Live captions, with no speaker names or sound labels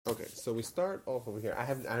Okay, so we start off over here. I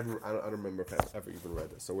don't remember if I've ever even read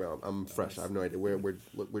this, so I'm fresh. I have no idea.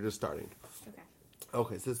 We're just starting. Okay.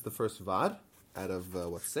 Okay, so this is the first vad out of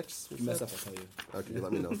what, 6? If you mess up, I'll tell you. Okay,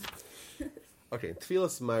 let me know. Okay,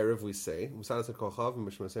 Tfilas Ma'ariv we say that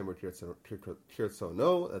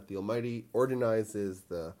the Almighty organizes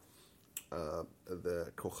the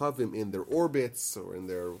Kochavim in their orbits or in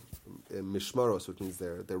their mishmaros, which means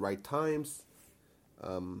their right times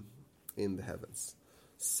in the heavens.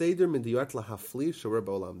 Seder Midiyat Lahafli Sharer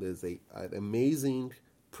Ba'olam. There's an amazing,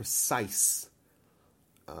 precise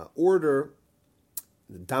order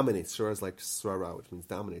that dominates. Sharer is like Srara, which means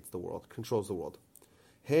dominates the world, controls the world.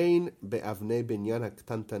 Hein be'avnei binyan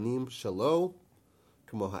ha'ktantanim shalo,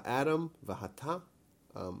 kamo ha'adam v'hata,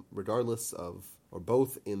 regardless of, or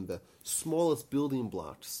both in the smallest building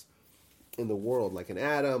blocks in the world, like an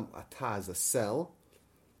atom, ata is a cell,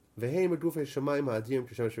 and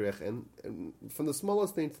from the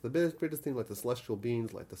smallest thing to the biggest thing, like the celestial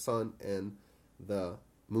beings, like the sun and the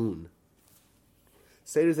moon.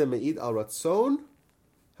 So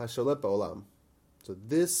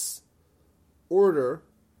this order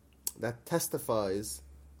that testifies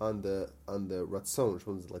on the ratzon, which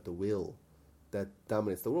means like the will that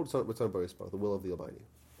dominates the world, the will of the Almighty.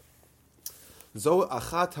 This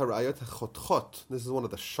is one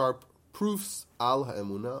of the sharp proofs al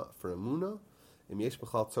ha'emunah, for emunah,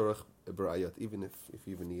 even if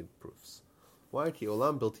you even need proofs. Why? We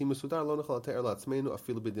cannot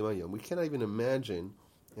even imagine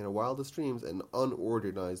in our wildest dreams an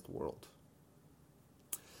unorganized world.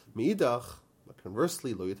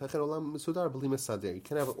 Conversely, you can't have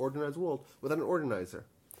an organized world without an organizer.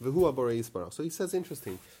 So he says,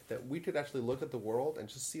 interesting, that we could actually look at the world and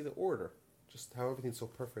just see the order, just how everything's so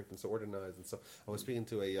perfect and so organized. And so I was speaking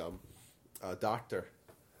to a doctor,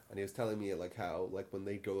 and he was telling me like how, like, when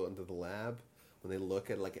they go into the lab, when they look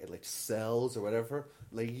at like cells or whatever,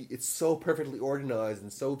 like it's so perfectly organized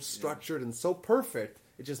and so structured and so perfect,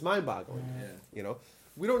 it's just mind-boggling. You know,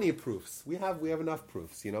 we don't need proofs. We have enough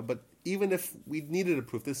proofs. You know, but even if we needed a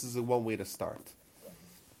proof, this is one way to start.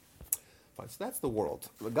 Fine, so that's the world.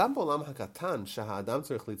 So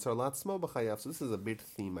this is a big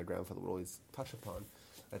theme my grandfather would always touch upon,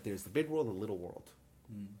 that there's the big world and the little world.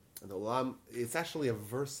 And the olam, it's actually a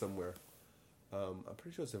verse somewhere. I'm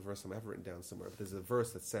pretty sure it's a verse I've written down somewhere. But there's a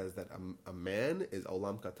verse that says that a man is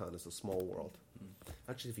olam katan, is a small world.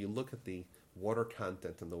 Actually, if you look at the water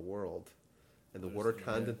content in the world and the water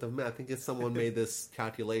content of man, I think it's someone made this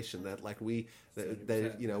calculation that like we're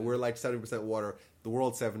like 70% water, the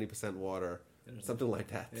world's 70% water, something like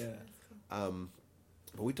that. But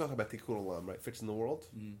we talk about tikkun olam, right? Fixing the world.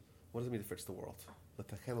 What does it mean to fix the world? It's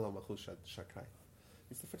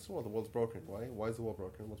to fix the world. The world's broken. Why? Why is the world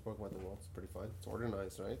broken? What's broken about the world? It's pretty fine. It's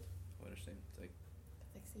organized, right? I understand. It's like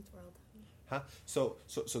Fix each world. So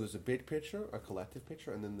there's a big picture, a collective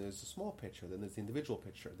picture, and then there's a small picture. Then there's the individual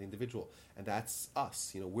picture, the individual, and that's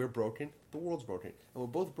us. You know, we're broken. The world's broken, and we're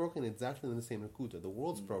both broken exactly in the same nakuda. The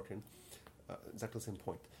world's broken, exactly the same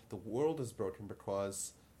point. The world is broken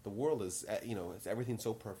because the world is, it's everything's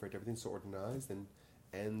so perfect, everything's so organized,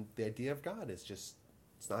 and the idea of God is just.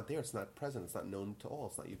 It's not there. It's not present. It's not known to all.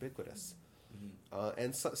 It's not ubiquitous.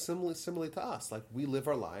 And similarly to us, like we live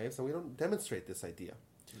our lives and we don't demonstrate this idea.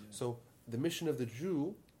 So the mission of the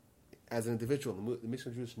Jew, as an individual, the mission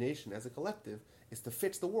of the Jewish nation as a collective, is to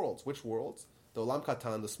fix the worlds. Which worlds? The Olam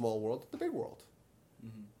Katan, the small world, the big world.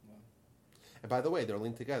 Wow. And by the way, they're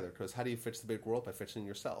linked together because how do you fix the big world? By fixing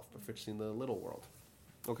yourself, by fixing the little world.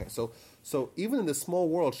 Okay, so even in the small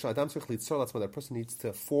world, that person needs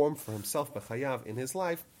to form for himself b'chayav in his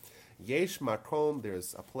life. Yesh makom,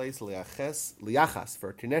 there's a place liachas for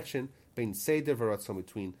a connection between seder v'ratzon,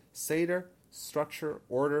 between seder, structure,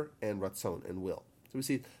 order, and ratzon, and will. So we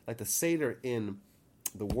see like the seder in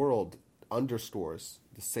the world underscores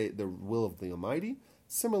the will of the Almighty.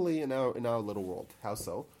 Similarly, in our little world, how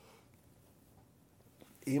so?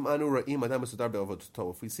 If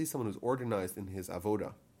we see someone who's organized in his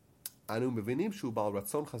avoda,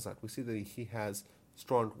 we see that he has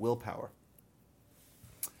strong willpower.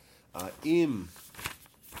 On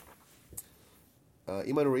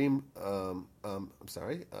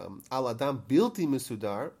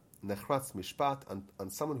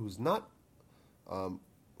someone who's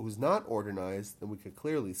not organized, then we can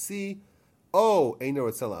clearly see.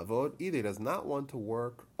 Either he does not want to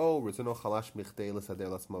work, or we say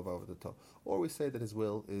that his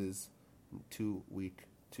will is too weak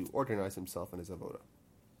to organize himself in his avoda.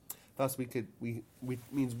 Thus, if we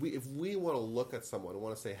want to look at someone and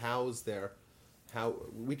want to say how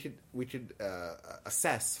we could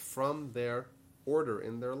assess from their order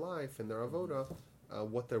in their life, in their avoda,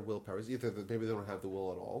 what their willpower is. Either that maybe they don't have the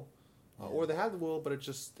will at all, or they have the will, but it's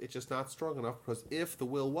just not strong enough. Because if the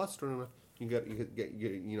will was strong enough, you get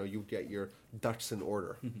your ducks in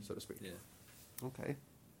order, so to speak. Yeah. Okay.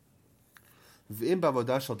 V'im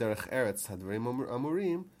b'avodah shel derech eretz hadvarim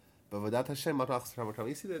amurim b'avodat Hashem matach tzram v'kram.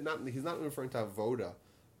 You see that he's not referring to avodah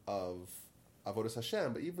of avodas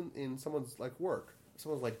Hashem, but even in someone's like work,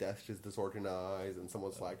 someone's like desk is disorganized, and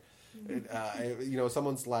someone's like,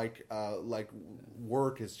 someone's like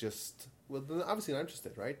work is just they're obviously not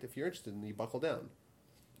interested, right? If you're interested, then you buckle down.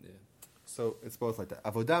 Yeah. So it's both like that.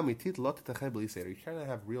 Avodah mitit lo tetacheh b'li seder. You cannot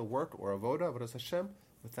have real work or avodah avodas Hashem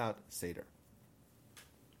without seder.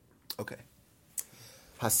 Okay.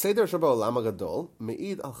 Haseder sheba'olam hagadol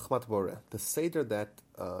me'id al chachmat boreh. The seder that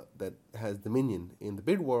has dominion in the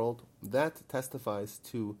big world, that testifies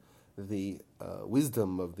to the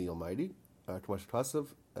wisdom of the Almighty. As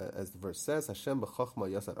the verse says, Hashem b'chachma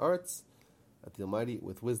yasad arts, that the Almighty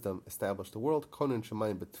with wisdom established the world. Konen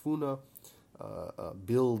shemayim b'tfuna,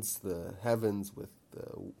 builds the heavens with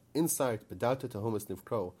insight. B'data tehomas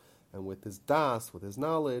nivkro, and with his das, with his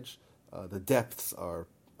knowledge, the depths are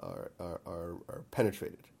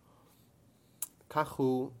penetrated.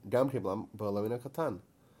 Kachu gam b'alamina katan.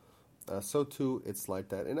 So too, it's like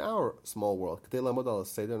that in our small world. In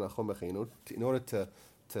order to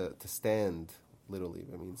stand, literally,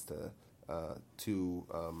 it means to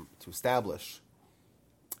establish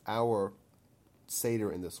our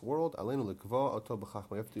seder in this world. We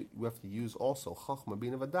have to use also chachma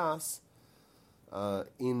bina v'das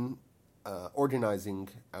in organizing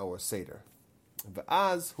our seder.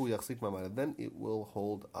 Then it will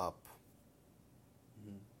hold up.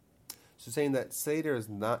 So saying that seder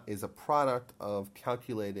is a product of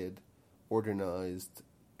calculated, organized,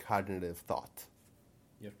 cognitive thought.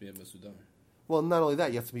 You have to be a Masudar. Well, not only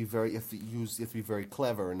that, you have to be very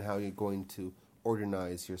clever in how you're going to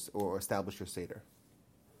organize or establish your seder.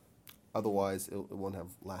 Otherwise, it won't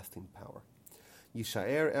have lasting power.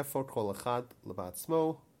 Yishaer efor kol echad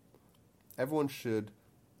lebatzmo. Everyone should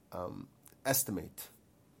estimate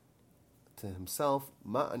to himself,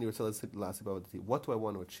 what do I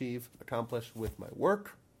want to achieve, accomplish with my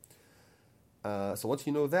work? So once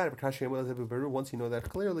you know that,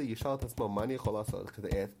 clearly,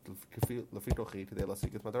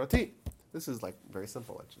 this is like very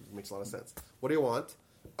simple. It makes a lot of sense. What do you want?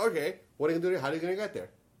 Okay, what are you going to do? How are you going to get there?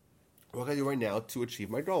 What can I do right now to achieve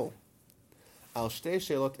my goal? And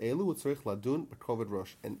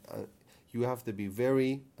you have to be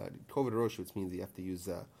very koved rosh, which means you have to use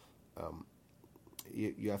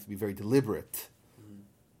you have to be very deliberate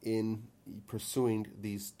in pursuing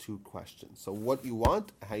these two questions. So what you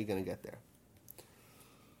want, how are you going to get there?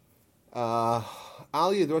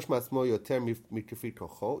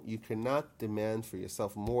 You cannot demand for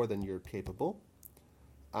yourself more than you're capable.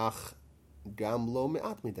 But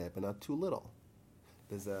not too little.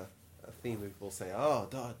 There's a theme where people say, "Oh,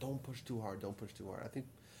 don't push too hard. Don't push too hard."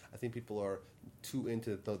 I think people are too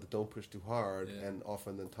into the don't push too hard, and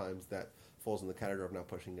often the times that falls in the category of not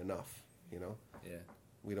pushing enough. Yeah.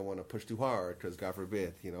 We don't want to push too hard because, God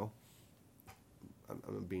forbid,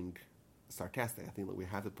 I'm being sarcastic. I think that we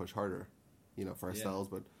have to push harder, for ourselves,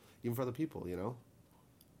 but even for other people, There's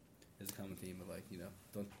a common theme of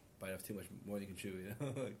don't bite off too much more than you can chew.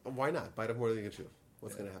 Why not bite off more than you can chew?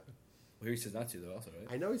 What's going to happen? Well, here he says not to, though, also, right?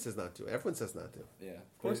 I know he says not to. Everyone says not to. Yeah.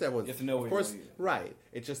 Of course, everyone. You have to know. Of course, right.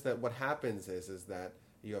 It's just that what happens is that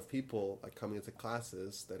you have people coming into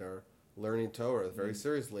classes that are learning Torah very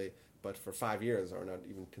seriously, but for 5 years are not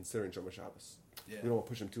even considering Shomer Shabbos. Yeah. We don't want to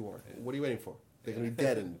push them too hard. Yeah. What are you waiting for? They're going to be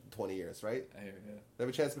dead in 20 years, right? I hear, They have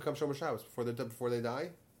a chance to become Shomer Shabbos before they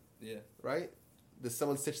die, Yeah. right? There's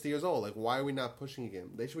someone 60 years old. Why are we not pushing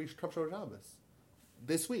him? They should become Shomer Shabbos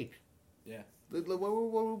this week. Yeah. What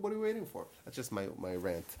are we waiting for? That's just my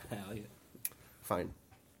rant. I like it. Fine.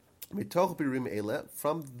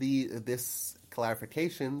 From this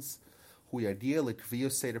clarifications,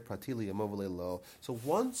 so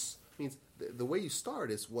once means the way you start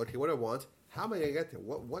is what I want. How am I going to get there?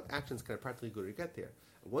 What actions can I practically do to get there?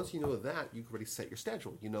 And once you know that, you can already set your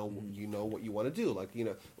schedule. You know what you want to do.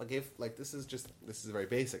 This is very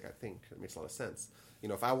basic. I think it makes a lot of sense.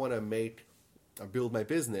 If I want to build my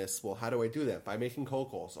business, well, how do I do that? By making cold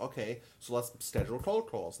calls. Okay, so let's schedule cold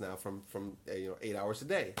calls now from 8 hours a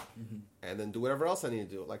day, and then do whatever else I need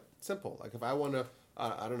to do. Simple. If I want to,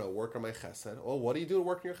 work on my chesed. Oh, what do you do to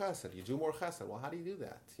work on your chesed? You do more chesed. Well, how do you do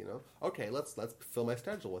that? Okay, let's fill my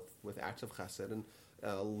schedule with acts of chesed and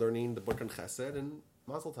learning the book on chesed, and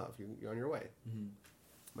mazel tov, you're on your way.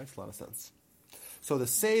 Makes a lot of sense. So the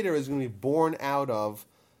seder is going to be born out of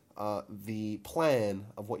the plan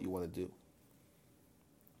of what you want to do.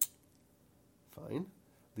 Fine.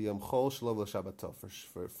 The Yom Chol Shalom L'Shabbato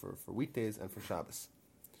for weekdays and for Shabbos.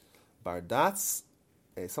 Bar Das,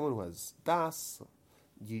 someone who has Das,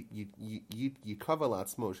 Yikava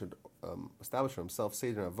Latzmo should establish for himself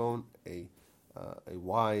Seder Avon, a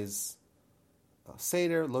wise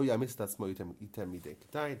Seder. Lo Yamis Tatzmo Yitem Midei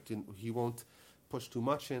Kedai. He won't push too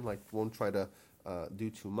much in, like won't try to do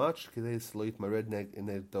too much.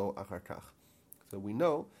 So we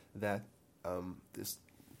know that there's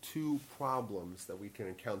two problems that we can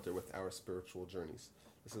encounter with our spiritual journeys.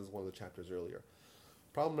 This is one of the chapters earlier.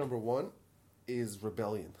 Problem number one is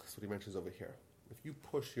rebellion. That's what he mentions over here. If you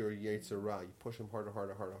push your Yetzer Ra, you push them harder,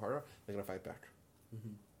 they're going to fight back.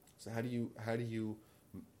 Mm-hmm. So how do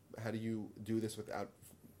you do this without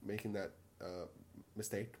making that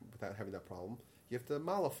mistake, without having that problem? You have to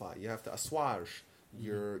mollify, you have to assuage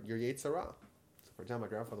your Yetzer Ra. So for example, my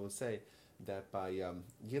grandfather would say that by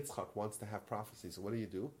Yitzchak wants to have prophecy. So what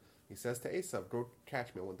do? He says to Esav, go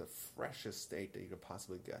catch me. I want the freshest steak that you could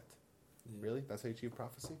possibly get. Yeah. Really? That's how you achieve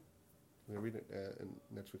prophecy? We're going to read it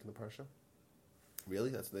next week in the Parsha. Really?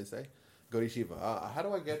 That's what they say? Go to yeshiva. How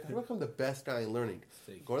do I become the best guy in learning?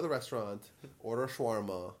 Steak. Go to the restaurant, order a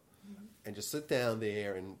shawarma, and just sit down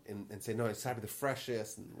there and say, no, it's got to be the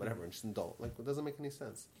freshest and whatever, and just indulge. Like, it doesn't make any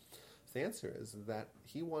sense. So the answer is that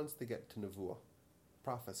he wants to get to nevuah,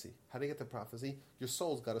 prophecy. How do you get to prophecy? Your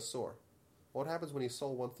soul's got to soar. What happens when your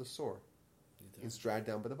soul wants to soar? It's dragged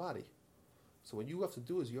down by the body. So what you have to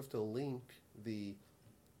do is you have to link the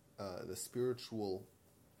spiritual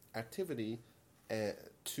activity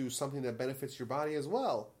to something that benefits your body as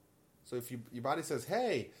well. So if your body says,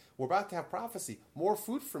 hey, we're about to have prophecy, more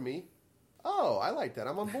food for me, oh, I like that,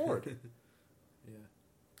 I'm on board.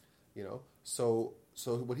 Yeah. So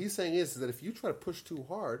what he's saying is that if you try to push too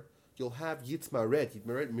hard, you'll have yitzmared.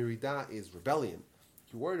 Yitzmared, mirida, is rebellion.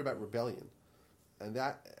 You're worried about rebellion. And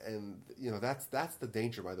that's the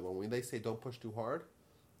danger, by the way. When they say don't push too hard,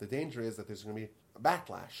 the danger is that there's going to be a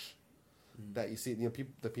backlash. Mm-hmm. That you see,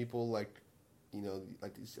 the people like I'm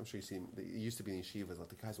sure you see, it used to be in yeshivas, like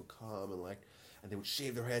the guys would come and they would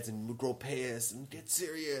shave their heads and would grow payas and get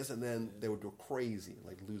serious, and then they would go crazy,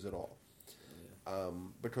 like lose it all. Yeah.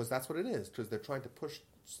 Because that's what it is, because they're trying to push,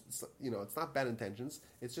 it's not bad intentions,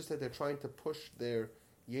 it's just that they're trying to push their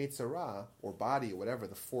Yetzer Ra, or body, or whatever,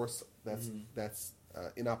 the force that's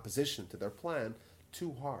in opposition to their plan,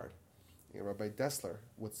 too hard. Rabbi Dessler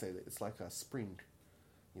would say that it's like a spring.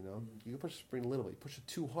 You can push a spring a little bit. You push it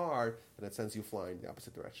too hard, and it sends you flying in the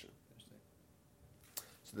opposite direction.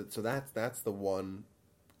 So that's the one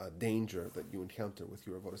danger that you encounter with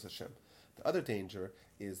your avodas Hashem. The other danger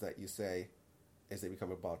is that they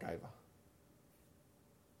become a Baal Gaiva.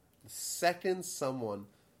 The second someone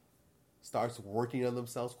starts working on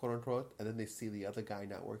themselves, quote unquote, and then they see the other guy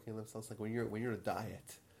not working on themselves, like when you're in a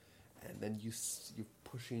diet, and then you're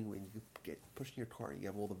pushing your cart, you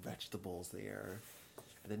have all the vegetables there.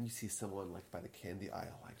 And then you see someone like by the candy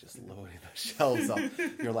aisle, like just loading the shelves up.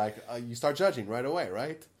 You're like, you start judging right away,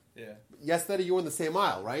 right? Yeah. Yesterday you were in the same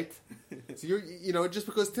aisle, right? So you're, just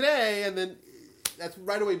because today, and then that's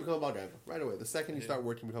right away you become a Baal Gaiva. Right away. The second you start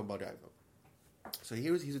working, you become a Baal Gaiva. So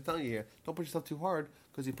he's telling you here, don't push yourself too hard,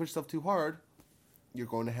 because you push yourself too hard, you're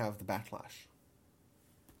going to have the backlash.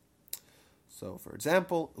 So, for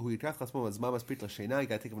example, you got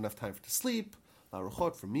to take enough time to sleep.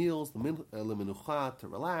 L'aruchot, for meals, l'menucha, to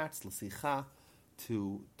relax, l'sicha,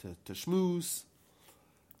 to schmooze.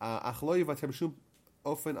 Ach lo yivater b'shum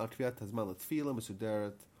ofen al kviat hazman l'tfila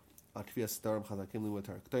mesuderet al kviat starim chazakim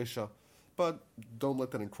l'mutar k'tosha. But don't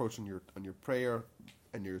let that encroach on your prayer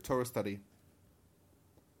and your Torah study.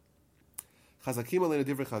 Chazakim aleinu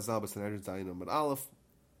divrei Chazal b'Sanhedrin Zayin Amud Aleph.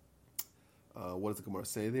 What does the Gemara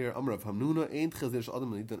say there? Amar Rav Hamnuna ein chazir shel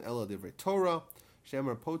adam l'nidan ela divrei Torah.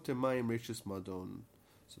 Shemar potem mayim rishus madon.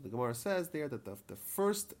 So the Gemara says there that the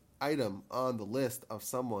first item on the list of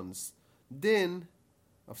someone's din,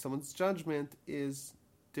 of someone's judgment, is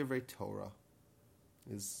divrei Torah.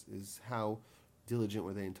 Is how diligent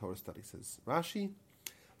were they in Torah study? Says Rashi,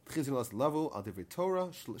 Tchizin lavu al divrei Torah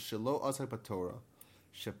shelo azar b'Torah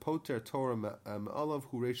shepoter Torah me'alav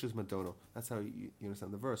hu rishus madono. That's how you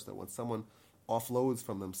understand the verse, that when someone offloads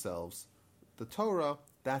from themselves the Torah,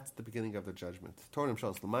 that's the beginning of the judgment. Torah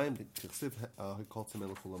himself l'mayim, he calls him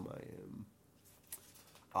eluchu l'mayim.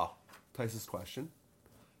 Taisus question.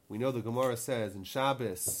 We know the Gemara says in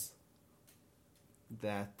Shabbos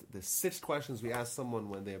that the 6 questions we ask someone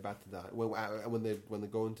when they're about to die, when they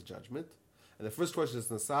go into judgment, and the first question is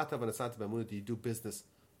Nasata v'Nasata b'Emunah, do you do business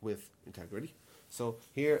with integrity? So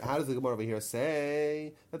here, how does the Gemara over here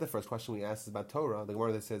say that the first question we ask is about Torah? The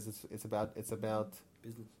Gemara that says it's about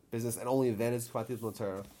business, and only then is Fatit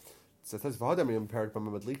Torah. So it says V'hadam Parak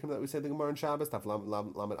B'Madlikim that we say the Gemara in Shabbos. Taf Lamed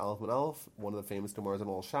Aleph and Aleph, one of the famous Gemaras in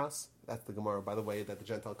all Shas. That's the Gemara, by the way, that the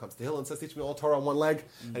Gentile comes to Hillel and says, "Teach me all Torah on one leg,"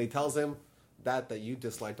 and he tells him that you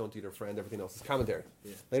dislike, don't eat your friend. Everything else is commentary.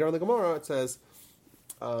 Yeah. Later on in the Gemara, it says,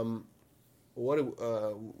 when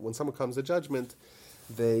someone comes to judgment,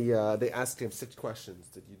 they ask him 6 questions.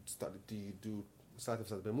 Did you study? Do you do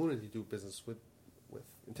Did you do business with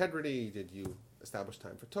integrity? Did you establish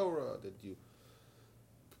time for Torah? Did you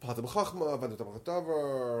Sata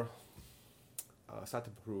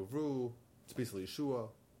B'Ru, Tzpis Yeshua,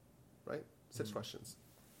 right? 6 questions.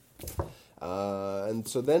 And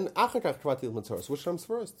so then, so which comes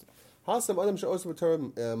first?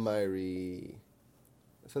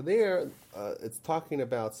 So there, it's talking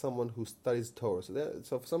about someone who studies Torah.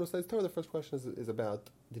 So if someone studies Torah, the first question is about,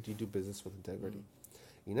 did you do business with integrity?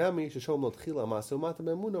 And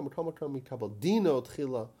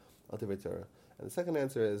the second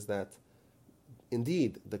answer is that,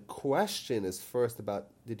 indeed, the question is first about,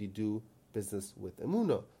 did you do business with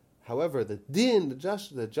emunah? However, the din, the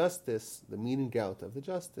justice, the meaning out of the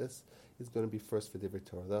justice, is going to be first for divrei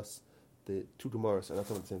Torah. Thus, the 2 Gemaras are not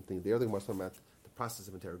talking about the same thing. The other Gemara is talking about the process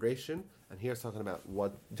of interrogation, and here it's talking about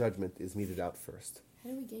what judgment is meted out first. How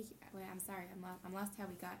do we get here? Wait, I'm sorry, I'm lost how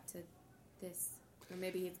we got to this. Or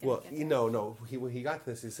maybe he's going to get there. No. When he got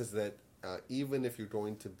to this, he says that even if you're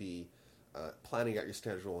going to be planning out your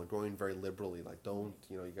schedule and going very liberally, like you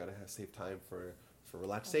got to save time for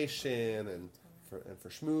relaxation and for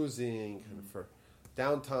schmoozing and for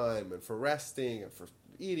downtime and for resting and for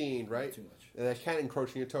eating, right? Too much. And that can't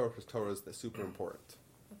encroach on your Torah because Torah is super important.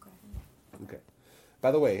 Okay.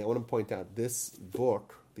 By the way, I want to point out these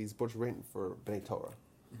books written for Bnei Torah.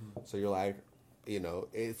 Mm-hmm. So you're like,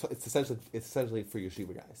 it's essentially for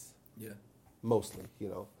yeshiva guys. Yeah. Mostly,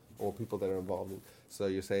 or people that are involved in. So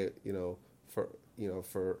you say, for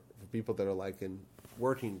people that are like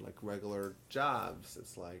working like regular jobs,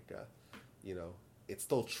 it's like, it's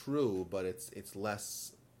still true, but it's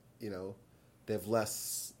less, they have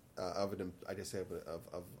less of an, I guess, of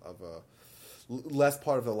a less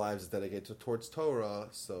part of their lives is dedicated towards Torah.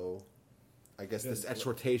 So, I guess this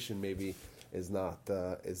exhortation maybe is not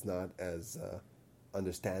as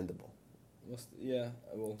understandable.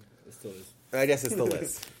 Well, it still is. I guess it still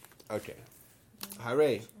is. Okay.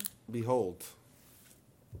 Hare, behold.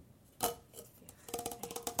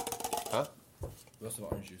 Huh? We also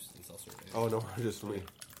have orange juice and seltzer. Right? Oh, no, orange for me.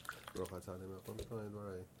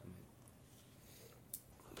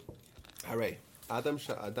 Hare. Adam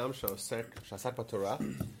shasak b'Torah.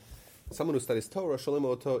 Someone who studies Torah, sholem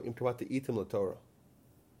oto im kavata itim l'Torah.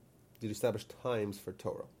 Did you establish times for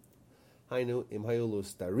Torah? Hainu im hayulu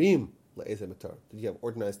starim la'ezem Torah. Did you have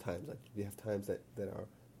organized times? Like, do you have times that are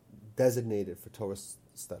designated for Torah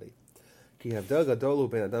study? Ki havdel gadolu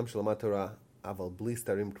ben adam shelamat Torah aval bli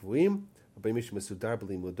starim kvuim v'ben mish mesudar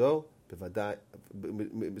b'limudo b'vadai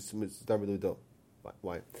mesudar b'limudo.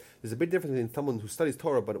 Why? There's a big difference between someone who studies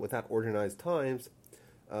Torah but without organized times,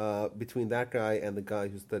 between that guy and the guy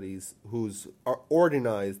who's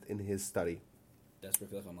organized in his study. That's where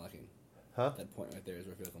I feel like I'm lacking. Huh? That point right there is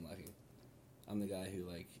where I feel like I'm lacking. I'm the guy who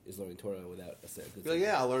is learning Torah without a set. You're like,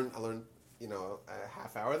 I learn, a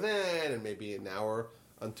half hour then, and maybe an hour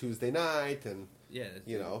on Tuesday night, and we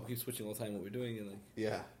keep switching all the time what we're doing, and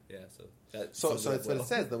So that's what it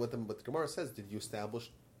says. That what the Gemara says. Did you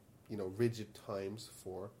establish, rigid times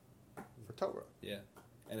for Torah? Yeah,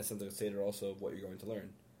 and it's something to say to also what you're going to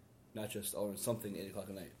learn, not just I'll learn something 8 o'clock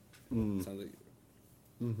at night. Sounds like.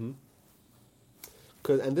 Mm-hmm.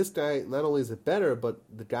 And this guy, not only is it better, but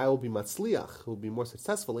the guy will be matzliach, will be more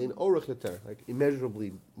successful in orach yoter, like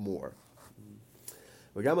immeasurably more.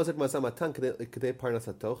 And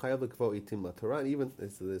even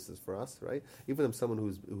this is for us, right? Even if someone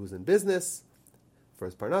who's in business for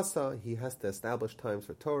his parnasa, he has to establish times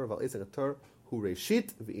for Torah. Hu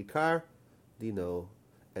reshit v'ikar dino.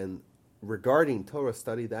 And regarding Torah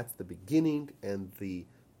study, that's the beginning and the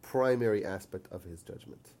primary aspect of his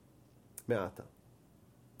judgment. Me'ata.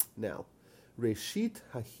 Now, reshit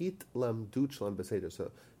hahit lamdut shalom b'seder.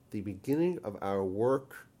 So the beginning of our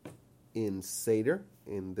work in Seder,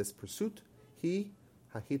 in this pursuit, he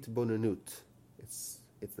hahit bonanut. It's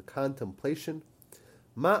the contemplation.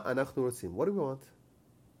 Ma anachnu rotzim. What do we want?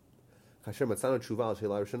 Kasher matzanu tshuva al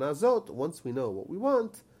sheila rishona zot. Once we know what we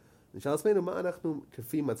want,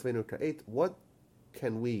 what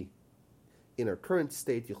can we, in our current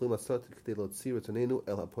state, what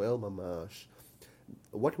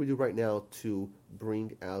can we do right now to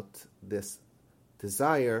bring out this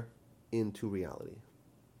desire into reality?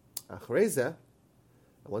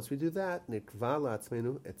 And once we do that, nikva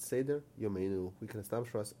la'atzmenu et seder yomenu. We can establish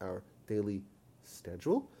for us our daily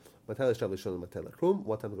schedule. What time to go sleep, what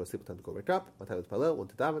time to go wake up, what time to palel, when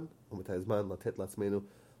to daven, what time is man latet latzmenu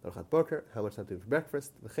l'archat boker, how much time to do for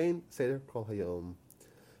breakfast, v'chein seder kol hayom.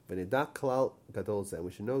 V'nidak kalal gadol zeh.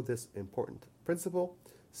 We should know this important principle.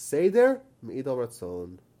 Seder me'id al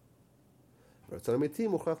ratzon. Ratzon amiti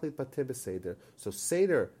muchach litbateh b'seder. So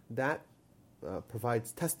seder, that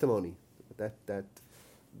provides testimony, that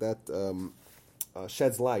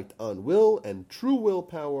sheds light on will, and true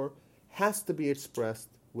willpower has to be expressed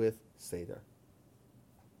with Seder.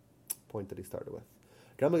 Point that he started with.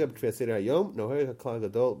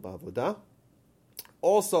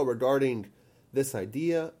 Also, regarding this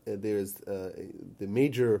idea, there's the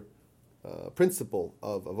major principle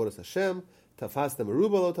of Avodas Hashem: tafasta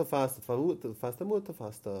meruba lo tafasta, tafasta muat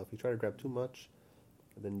tafasta. If you try to grab too much,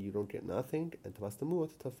 then you don't get nothing. And tafasta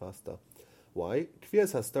muat tafasta. Why?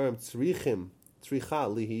 Kvias hastarim tzricha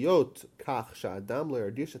lihiyot kach sha'adam lo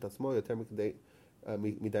yardish et atzmo yoter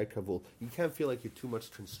midai kavul. You can't feel like you're too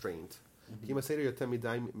much constrained. Kima seder yoter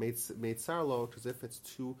midai made sarlo, because if it's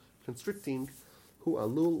too constricting, hu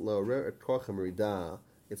alul la'orer et koach hamerida.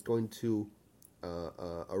 It's going to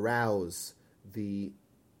arouse the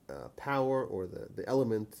power or the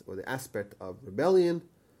element or the aspect of rebellion.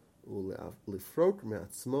 Ulifrot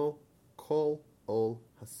me'atzmo kol ol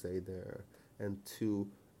haseder, and to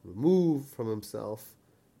remove from himself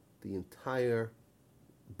the entire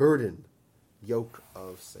burden, yoke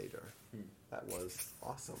of Seder. That was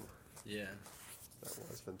awesome. Yeah. That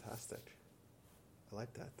was fantastic. I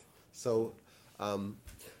like that. So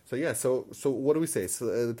what do we say?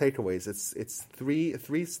 So the takeaways, it's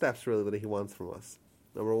three steps really that he wants from us.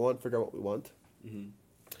 Number one, figure out what we want.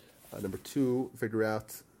 Mm-hmm. Number two, figure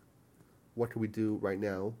out what can we do right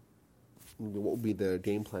now. What will be the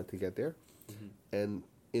game plan to get there? Mm-hmm. And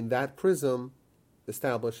in that prism,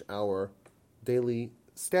 establish our daily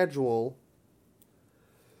schedule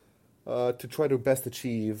to try to best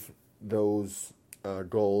achieve those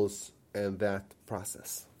goals and that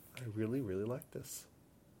process. I really, really like this.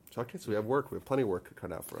 Okay, so we have plenty of work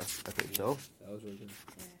cut out for us, I think, no? That was really good.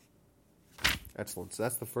 Yeah. Excellent. So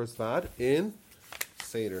that's the first Vad in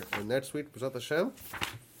Seder. And next week, B'ezrat Hashem,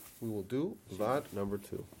 we will do Vad number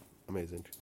 2. Amazing.